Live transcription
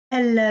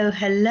Hello,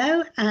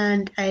 hello,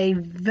 and a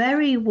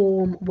very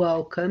warm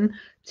welcome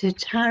to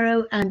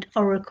Tarot and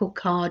Oracle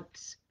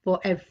Cards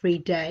for Every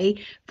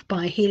Day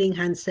by Healing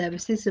Hand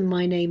Services. And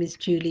my name is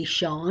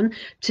Julie-Sian.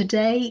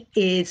 Today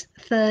is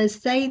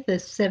Thursday, the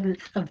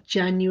 7th of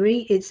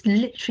January. It's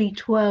literally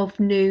 12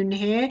 noon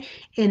here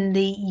in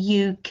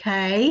the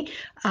UK.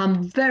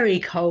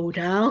 Very cold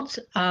out.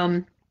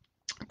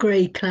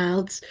 Grey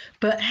clouds,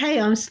 but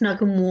hey, I'm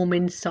snug and warm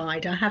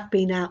inside. I have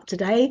been out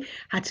today,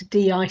 had to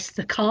de-ice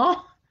the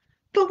car,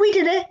 but we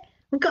did it.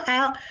 We got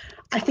out.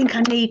 I think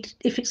I need,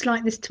 if it's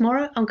like this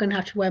tomorrow, I'm going to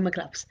have to wear my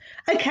gloves.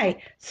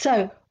 Okay,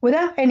 so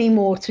without any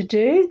more to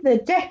do, the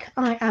deck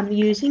I am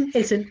using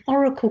is an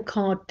Oracle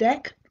card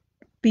deck,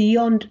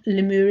 Beyond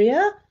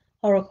Lemuria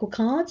Oracle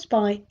cards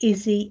by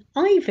Izzy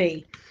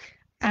Ivy.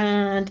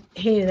 And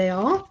here they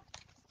are.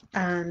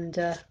 And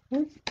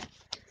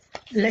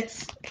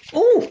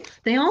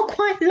they are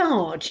quite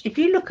large. If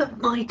you look at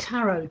my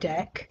tarot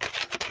deck,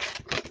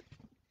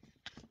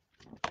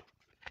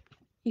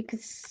 you can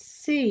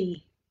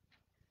see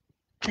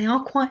they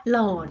are quite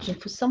large, and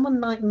for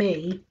someone like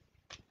me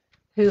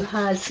who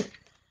has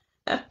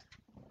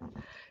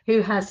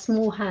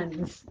small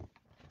hands,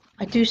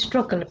 I do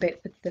struggle a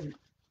bit with them.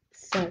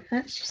 So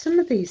actually some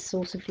of these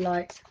sort of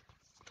like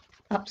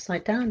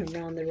upside down and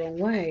round the wrong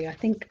way. I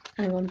think,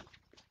 hang on,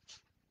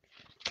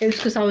 it was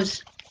because I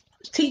was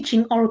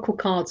teaching oracle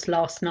cards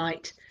last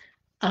night.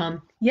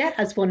 Yeah,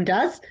 as one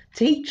does,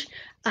 teach.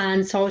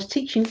 And so I was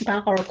teaching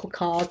about oracle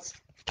cards,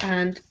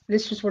 and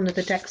this was one of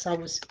the decks I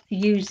was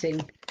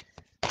using.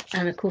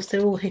 And of course,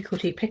 they're all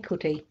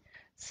hickledy-pickledy.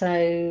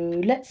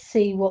 So let's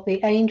see what the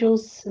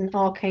angels and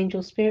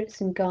archangel spirits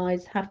and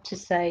guides have to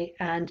say,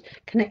 and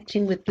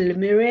connecting with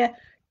Lemuria,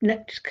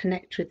 let's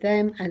connect with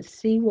them and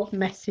see what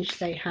message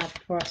they have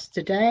for us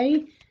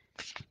today.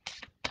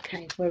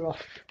 Okay, we're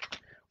off.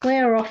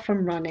 We're off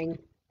and running.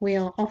 We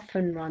are off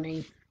and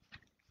running.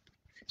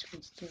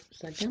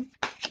 Upside down.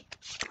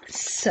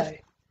 So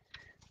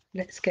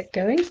let's get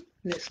going.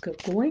 Let's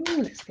get going.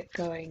 Let's get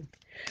going.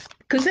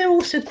 Because they're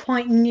also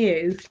quite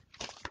new,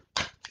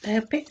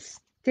 they're a bit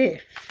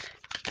stiff.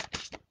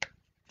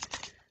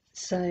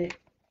 So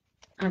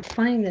I'm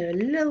finding they're a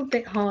little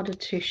bit harder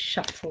to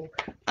shuffle.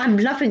 I'm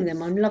loving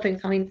them. I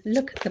mean,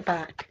 look at the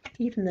back.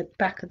 Even the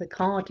back of the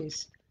card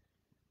is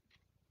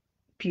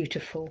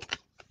beautiful.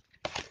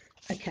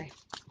 Okay.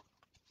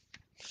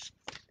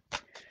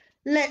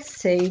 Let's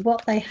see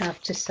what they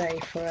have to say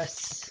for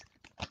us.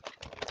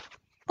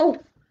 Oh,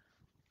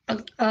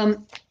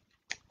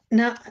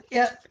 no,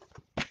 yeah,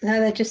 no,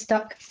 they're just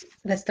stuck.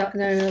 They're stuck.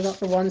 No, not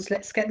the ones.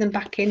 Let's get them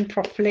back in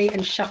properly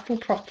and shuffle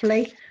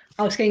properly.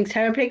 I was getting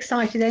terribly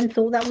excited then,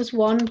 thought that was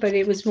one, but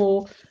it was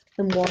more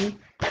than one.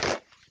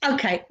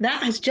 Okay,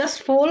 that has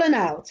just fallen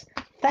out.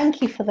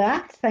 Thank you for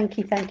that. Thank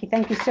you, thank you,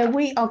 thank you. So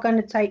we are going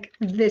to take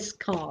this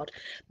card.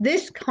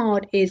 This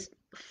card is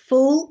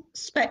full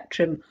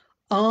spectrum.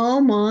 Oh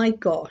my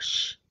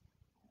gosh.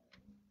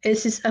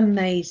 This is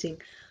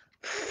amazing.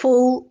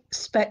 Full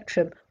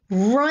spectrum.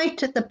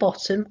 Right at the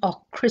bottom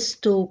are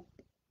crystal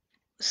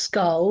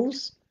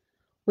skulls.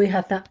 We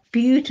have that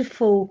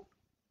beautiful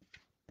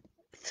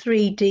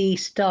 3D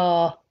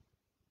star.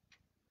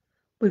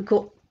 We've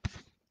got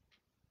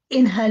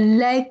in her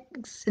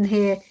legs, and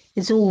here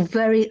is all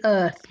very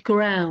earth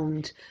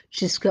ground.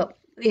 She's got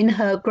in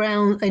her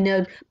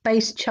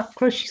base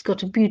chakra, she's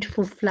got a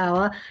beautiful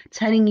flower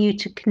telling you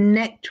to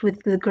connect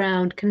with the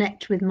ground,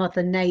 connect with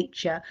Mother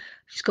Nature.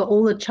 She's got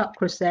all the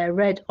chakras there,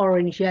 red,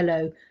 orange,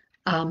 yellow.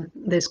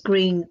 There's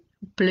green,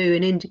 blue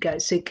and indigo.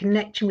 So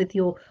connecting with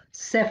your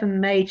 7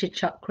 major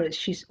chakras.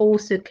 She's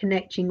also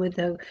connecting with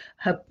her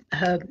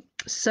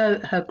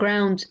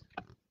ground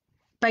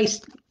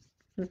based,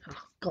 oh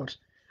God,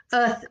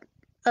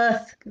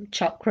 earth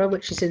chakra,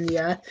 which is in the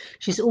earth.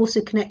 She's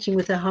also connecting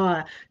with her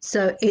higher.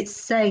 So it's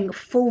saying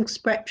full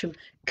spectrum.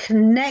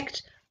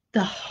 Connect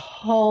the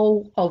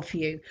whole of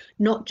you,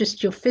 not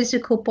just your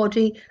physical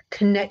body.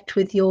 Connect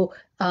with your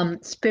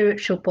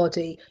spiritual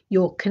body.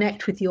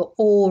 Connect with your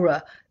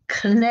aura.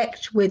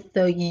 Connect with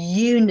the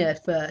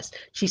universe.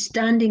 She's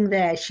standing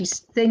there. She's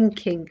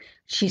thinking.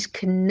 She's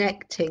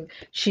connecting.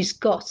 She's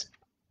got,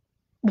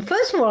 well,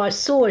 first of all, I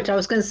saw it. I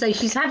was going to say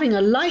she's having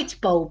a light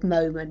bulb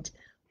moment,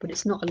 but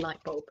it's not a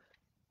light bulb.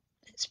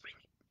 Let's bring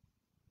it.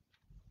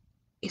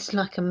 It's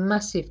like a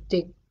massive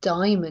big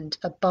diamond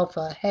above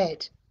her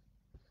head.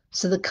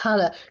 So the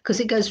colour,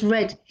 because it goes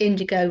red,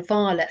 indigo,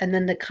 violet, and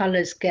then the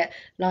colours get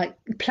like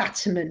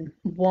platinum,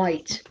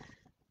 white.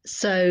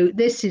 So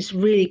this is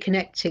really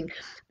connecting.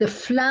 The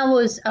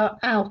flowers are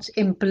out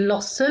in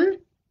blossom.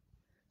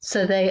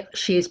 So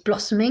she is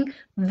blossoming.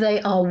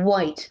 They are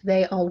white.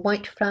 They are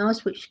white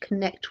flowers which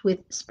connect with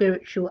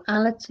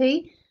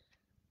spirituality.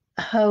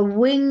 Her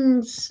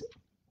wings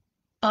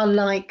are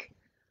like,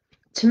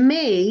 to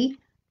me,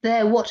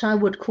 they're what I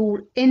would call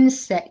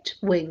insect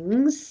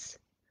wings.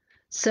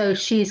 So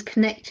she's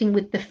connecting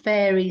with the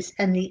fairies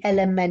and the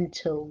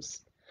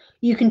elementals.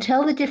 You can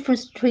tell the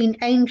difference between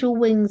angel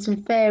wings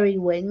and fairy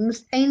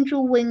wings.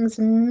 Angel wings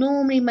are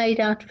normally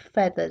made out of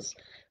feathers.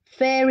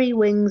 Fairy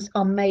wings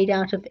are made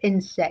out of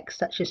insects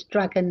such as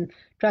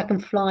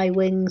dragonfly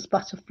wings,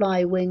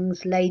 butterfly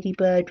wings,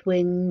 ladybird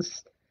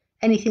wings,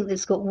 anything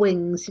that's got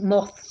wings,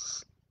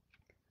 moths.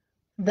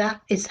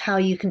 That is how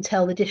you can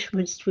tell the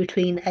difference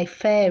between a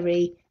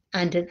fairy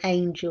and an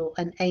angel.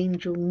 An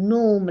angel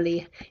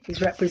normally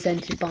is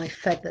represented by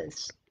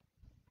feathers.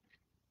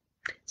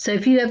 So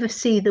if you ever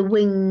see the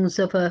wings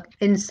of an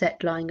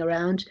insect lying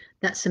around,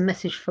 that's a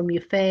message from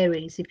your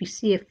fairies. If you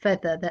see a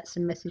feather, that's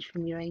a message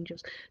from your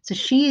angels. So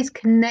she is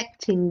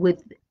connecting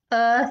with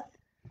earth,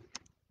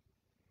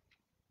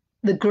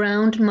 the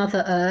ground,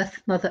 Mother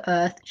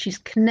Earth. She's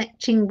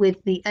connecting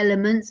with the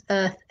elements,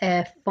 earth,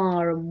 air,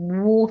 fire,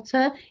 and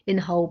water in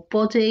her whole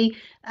body.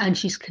 And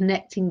she's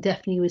connecting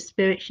definitely with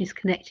spirit. She's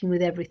connecting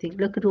with everything.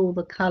 Look at all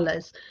the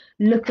colours.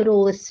 Look at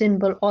all the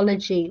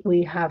symbolology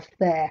we have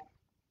there.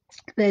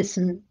 There's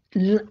some,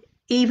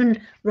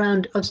 even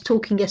around, I was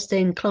talking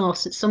yesterday in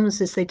class that someone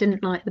says they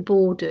didn't like the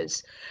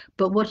borders,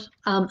 but what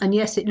and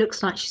yes, it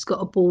looks like she's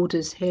got a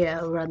borders here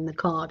around the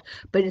card,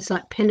 but it's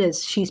like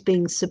pillars. She's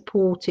being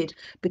supported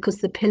because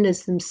the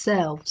pillars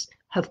themselves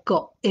have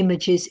got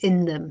images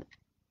in them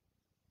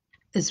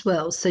as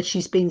well, so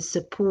she's being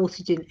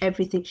supported in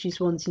everything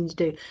she's wanting to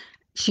do.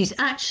 She's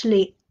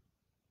actually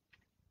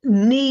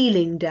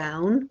kneeling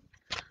down.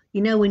 You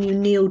know, when you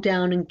kneel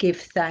down and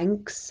give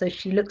thanks. So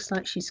she looks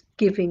like she's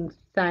giving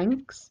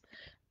thanks.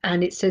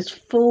 And it says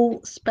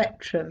full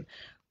spectrum.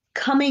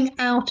 Coming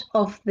out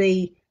of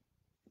the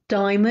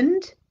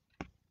diamond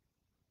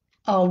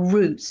are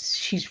roots.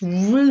 She's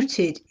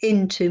rooted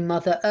into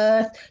Mother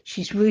Earth.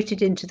 She's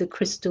rooted into the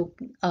crystal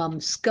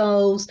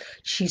skulls.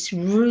 She's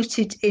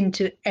rooted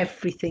into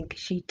everything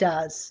she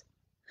does.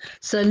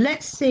 So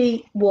let's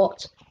see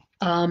what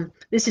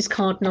this is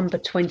card number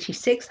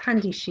 26.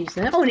 Handy shoes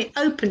there. Oh, and it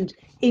opened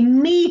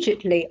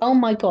immediately. Oh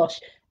my gosh,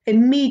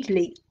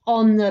 immediately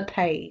on the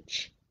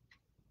page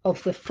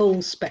of the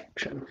full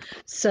spectrum.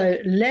 So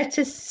let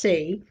us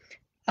see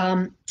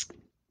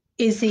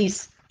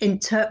Izzy's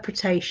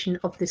interpretation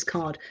of this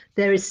card.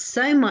 There is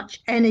so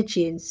much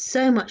energy and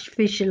so much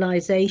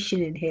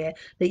visualization in here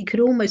that you could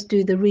almost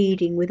do the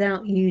reading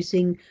without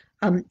using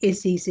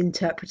Izzy's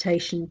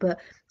interpretation, but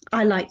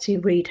I like to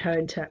read her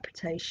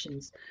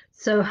interpretations.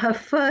 So her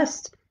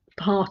first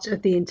part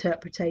of the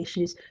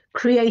interpretation is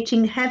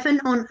creating heaven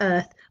on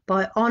earth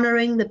by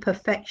honoring the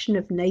perfection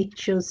of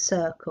nature's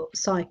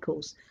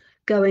cycles,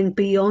 going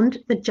beyond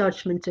the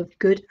judgment of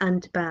good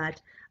and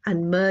bad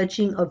and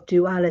merging of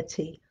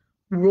duality,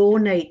 raw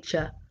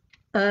nature,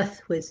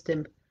 earth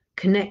wisdom,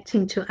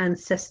 connecting to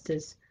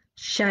ancestors,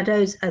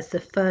 shadows as the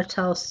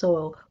fertile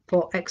soil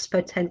for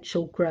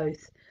exponential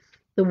growth.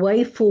 The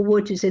way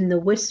forward is in the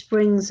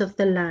whisperings of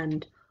the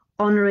land,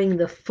 honouring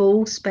the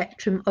full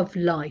spectrum of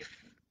life.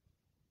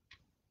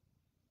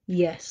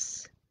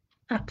 Yes,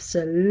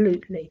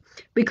 absolutely.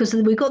 Because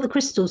we've got the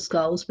crystal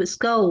skulls, but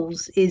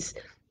skulls is,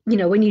 you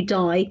know, when you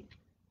die,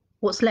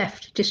 what's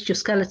left? Just your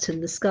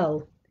skeleton, the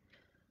skull.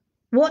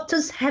 What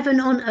does heaven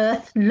on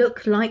earth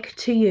look like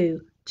to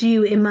you? Do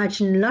you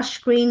imagine lush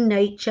green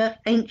nature,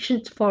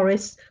 ancient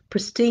forests,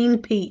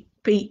 pristine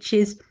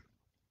beaches,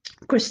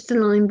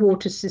 crystalline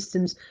water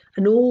systems,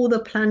 and all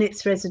the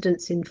planet's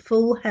residents in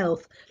full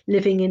health,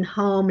 living in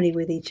harmony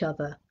with each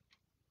other?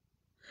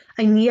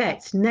 And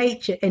yet,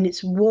 nature in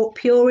its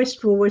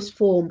purest, rawest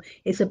form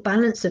is a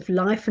balance of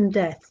life and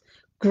death,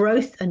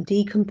 growth and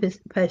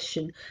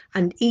decomposition,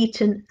 and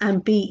eaten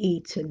and be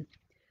eaten.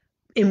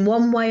 In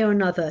one way or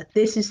another,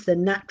 this is the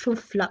natural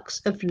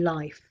flux of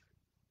life.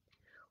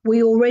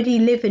 We already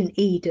live in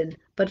Eden,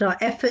 but our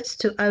efforts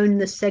to own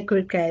the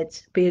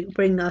segregates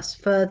bring us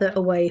further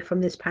away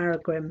from this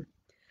paradigm.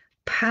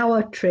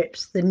 Power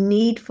trips, the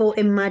need for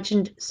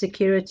imagined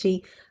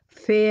security,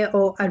 fear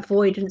or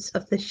avoidance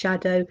of the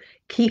shadow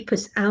keep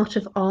us out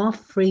of our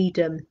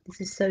freedom.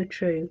 This is so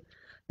true.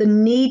 The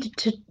need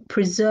to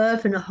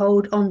preserve and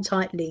hold on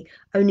tightly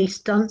only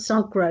stunts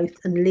our growth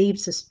and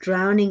leaves us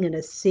drowning in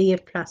a sea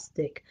of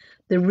plastic.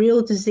 The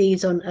real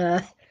disease on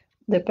earth,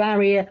 the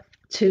barrier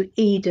to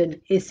Eden,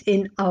 is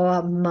in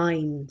our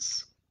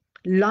minds.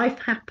 Life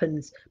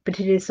happens, but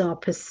it is our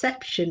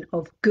perception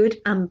of good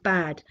and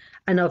bad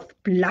and of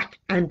black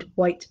and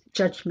white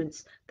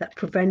judgments that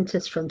prevent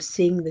us from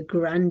seeing the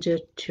grander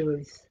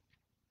truth.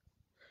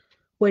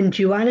 When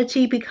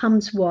duality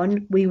becomes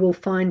one, we will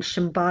find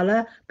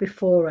Shambhala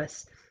before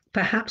us.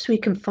 Perhaps we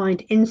can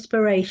find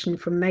inspiration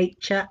from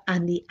nature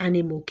and the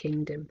animal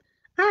kingdom.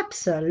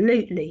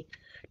 Absolutely.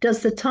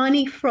 Does the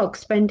tiny frog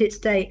spend its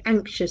day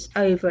anxious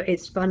over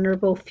its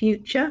vulnerable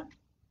future?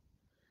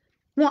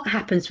 What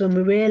happens when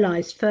we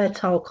realize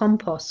fertile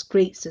compost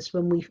greets us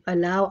when we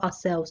allow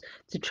ourselves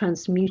to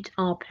transmute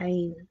our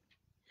pain?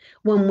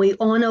 When we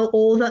honor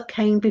all that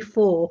came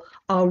before,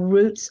 our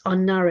roots are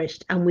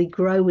nourished and we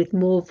grow with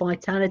more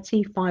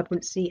vitality,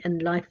 vibrancy,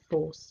 and life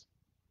force.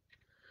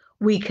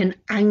 We can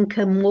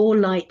anchor more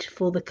light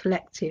for the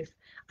collective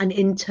and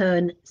in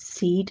turn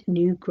seed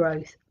new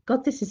growth.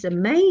 God, this is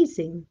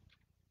amazing.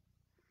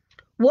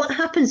 What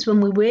happens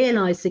when we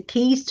realize the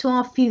keys to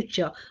our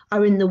future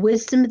are in the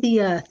wisdom of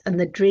the earth and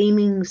the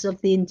dreamings of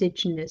the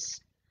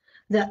indigenous?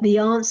 That the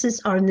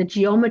answers are in the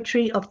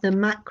geometry of the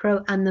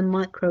macro and the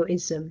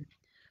microism,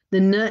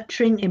 the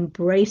nurturing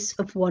embrace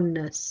of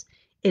oneness,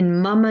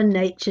 in Mama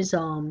Nature's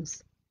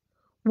arms.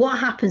 What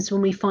happens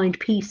when we find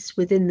peace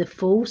within the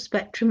full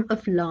spectrum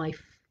of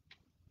life?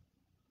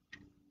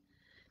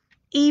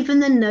 Even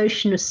the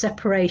notion of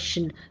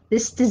separation,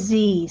 this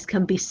disease,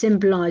 can be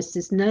symbolized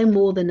as no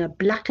more than a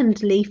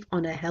blackened leaf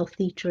on a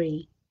healthy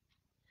tree.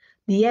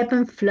 The ebb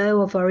and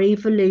flow of our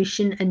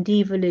evolution and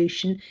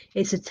devolution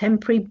is a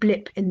temporary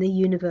blip in the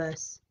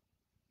universe.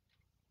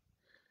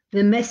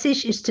 The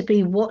message is to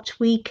be what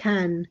we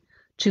can,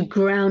 to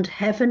ground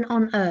heaven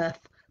on earth,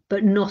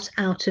 but not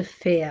out of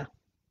fear.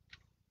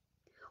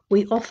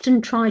 We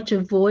often try to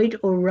avoid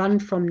or run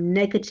from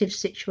negative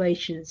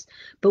situations,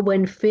 but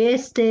when fear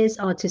steers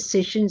our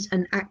decisions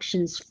and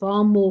actions,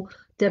 far more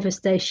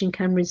devastation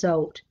can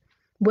result.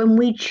 When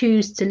we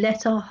choose to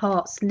let our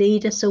hearts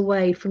lead us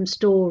away from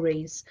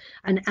stories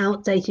and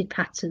outdated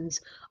patterns,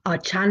 our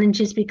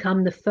challenges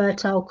become the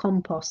fertile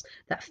compost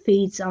that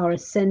feeds our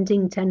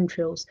ascending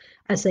tendrils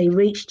as they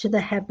reach to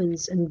the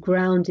heavens and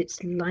ground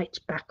its light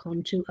back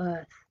onto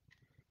earth.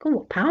 God,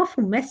 what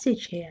powerful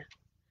message here.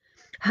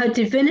 Her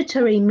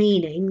divinatory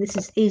meaning, this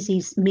is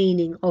Izzy's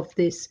meaning of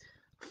this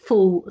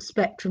full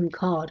spectrum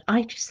card.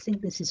 I just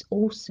think this is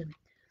awesome.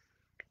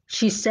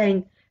 She's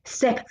saying,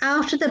 step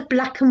out of the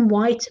black and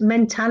white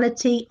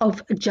mentality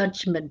of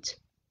judgment.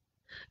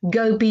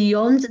 Go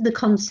beyond the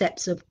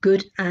concepts of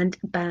good and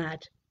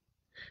bad.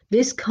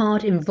 This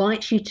card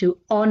invites you to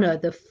honor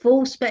the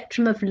full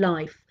spectrum of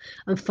life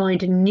and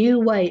find a new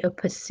way of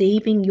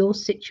perceiving your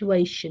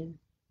situation.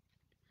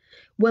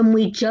 When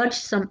we judge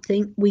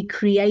something, we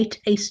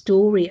create a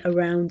story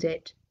around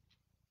it.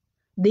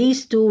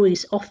 These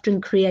stories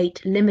often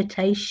create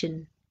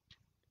limitation.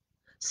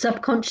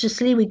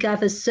 Subconsciously, we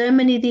gather so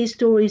many of these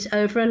stories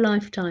over a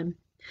lifetime.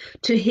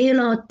 To heal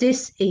our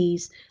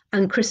dis-ease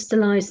and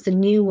crystallize the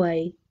new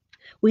way,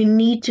 we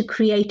need to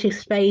create a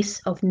space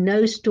of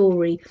no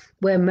story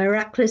where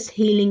miraculous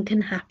healing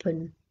can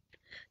happen.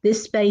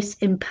 This space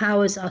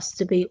empowers us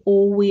to be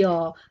all we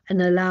are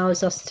and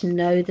allows us to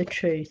know the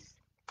truth.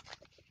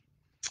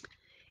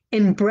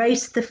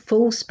 Embrace the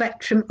full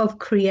spectrum of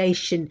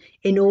creation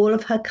in all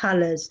of her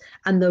colors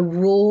and the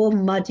raw,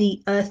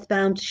 muddy,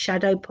 earthbound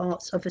shadow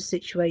parts of a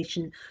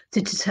situation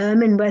to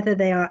determine whether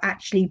they are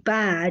actually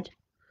bad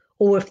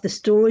or if the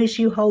stories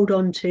you hold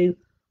on to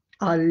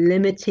are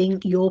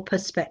limiting your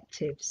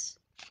perspectives.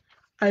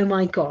 Oh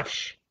my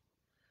gosh.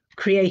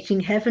 Creating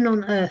heaven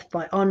on earth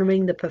by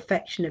honoring the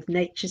perfection of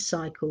nature's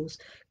cycles,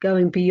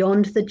 going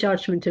beyond the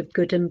judgment of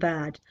good and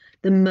bad,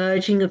 the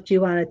merging of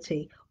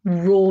duality,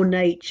 raw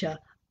nature,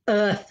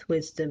 earth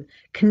wisdom,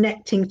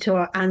 connecting to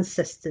our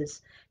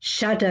ancestors,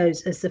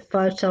 shadows as the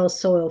fertile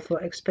soil for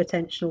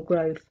exponential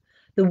growth.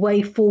 The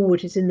way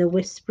forward is in the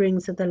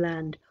whisperings of the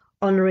land,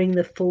 honoring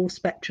the full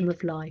spectrum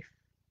of life.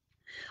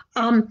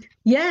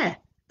 Yeah,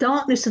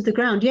 darkness of the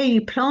ground. Yeah,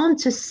 you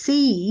plant a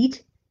seed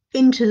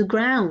into the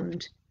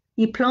ground.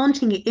 You're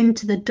planting it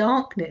into the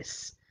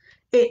darkness.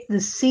 The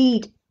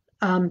seed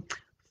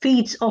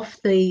feeds off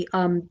the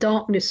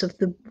darkness of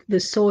the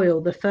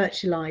soil, the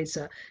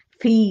fertilizer,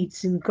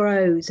 feeds and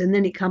grows, and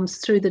then it comes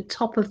through the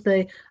top of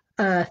the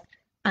earth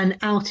and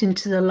out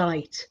into the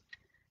light.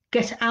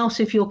 Get out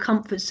of your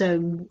comfort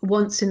zone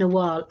once in a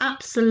while.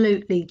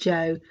 Absolutely,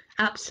 Joe.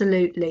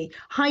 Absolutely.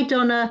 Hi,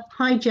 Donna.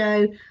 Hi,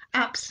 Joe.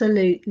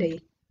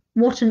 Absolutely.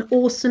 What an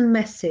awesome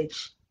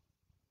message.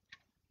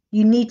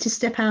 You need to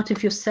step out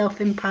of your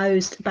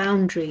self-imposed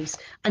boundaries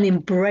and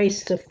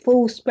embrace the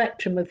full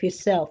spectrum of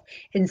yourself.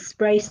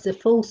 Embrace the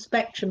full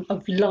spectrum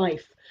of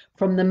life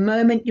from the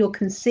moment you're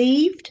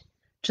conceived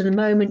to the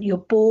moment you're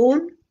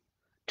born,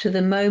 to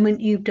the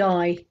moment you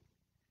die,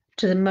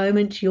 to the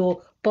moment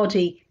your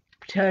body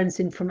turns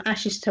in from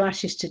ashes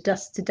to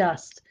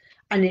dust,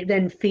 and it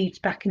then feeds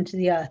back into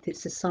the earth.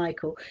 It's a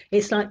cycle.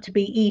 It's like to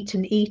be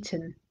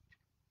eaten.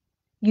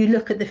 You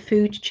look at the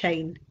food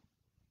chain.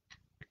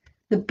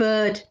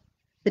 The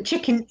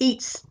chicken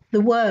eats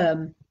the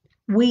worm.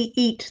 We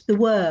eat the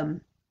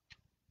worm.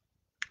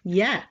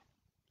 Yeah,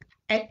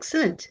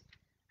 excellent.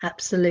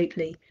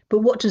 Absolutely. But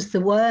what does the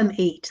worm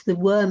eat? The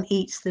worm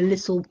eats the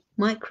little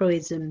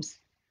microisms.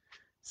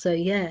 So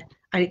yeah,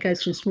 and it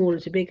goes from smaller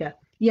to bigger.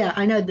 Yeah,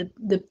 I know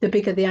the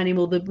bigger the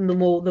animal, the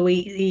more we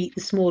eat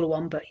the smaller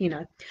one, but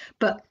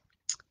but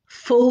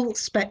full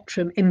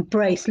spectrum,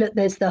 embrace. Look,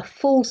 there's the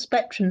full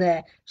spectrum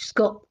there. She's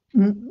got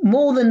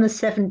more than the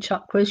 7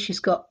 chakras. She's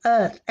got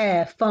earth,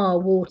 air, fire,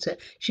 water.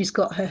 She's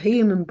got her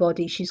human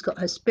body. She's got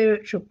her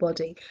spiritual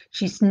body.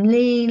 She's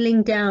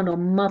kneeling down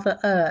on Mother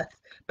Earth,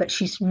 but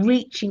she's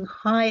reaching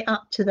high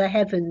up to the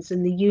heavens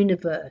and the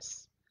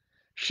universe.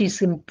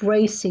 She's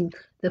embracing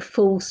the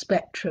full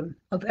spectrum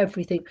of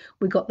everything.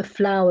 We got the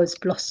flowers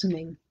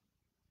blossoming,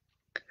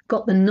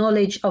 got the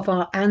knowledge of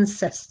our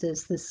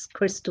ancestors, the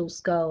crystal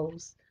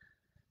skulls.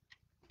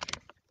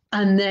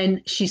 And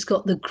then she's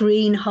got the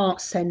green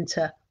heart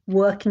center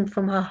working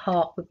from her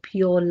heart with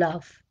pure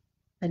love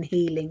and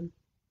healing.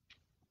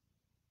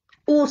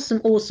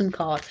 Awesome, awesome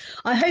card.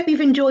 I hope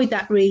you've enjoyed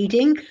that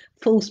reading,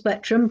 Full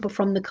Spectrum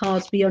from the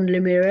Cards Beyond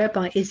Lemuria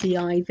by Izzy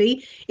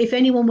Ivy. If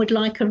anyone would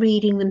like a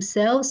reading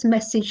themselves,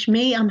 message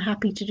me. I'm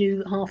happy to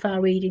do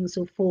half-hour readings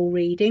or full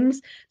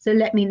readings. So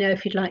let me know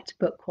if you'd like to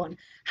book one.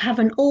 Have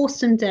an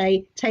awesome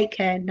day. Take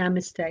care.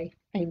 Namaste.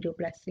 Angel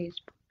blessings.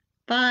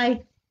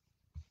 Bye.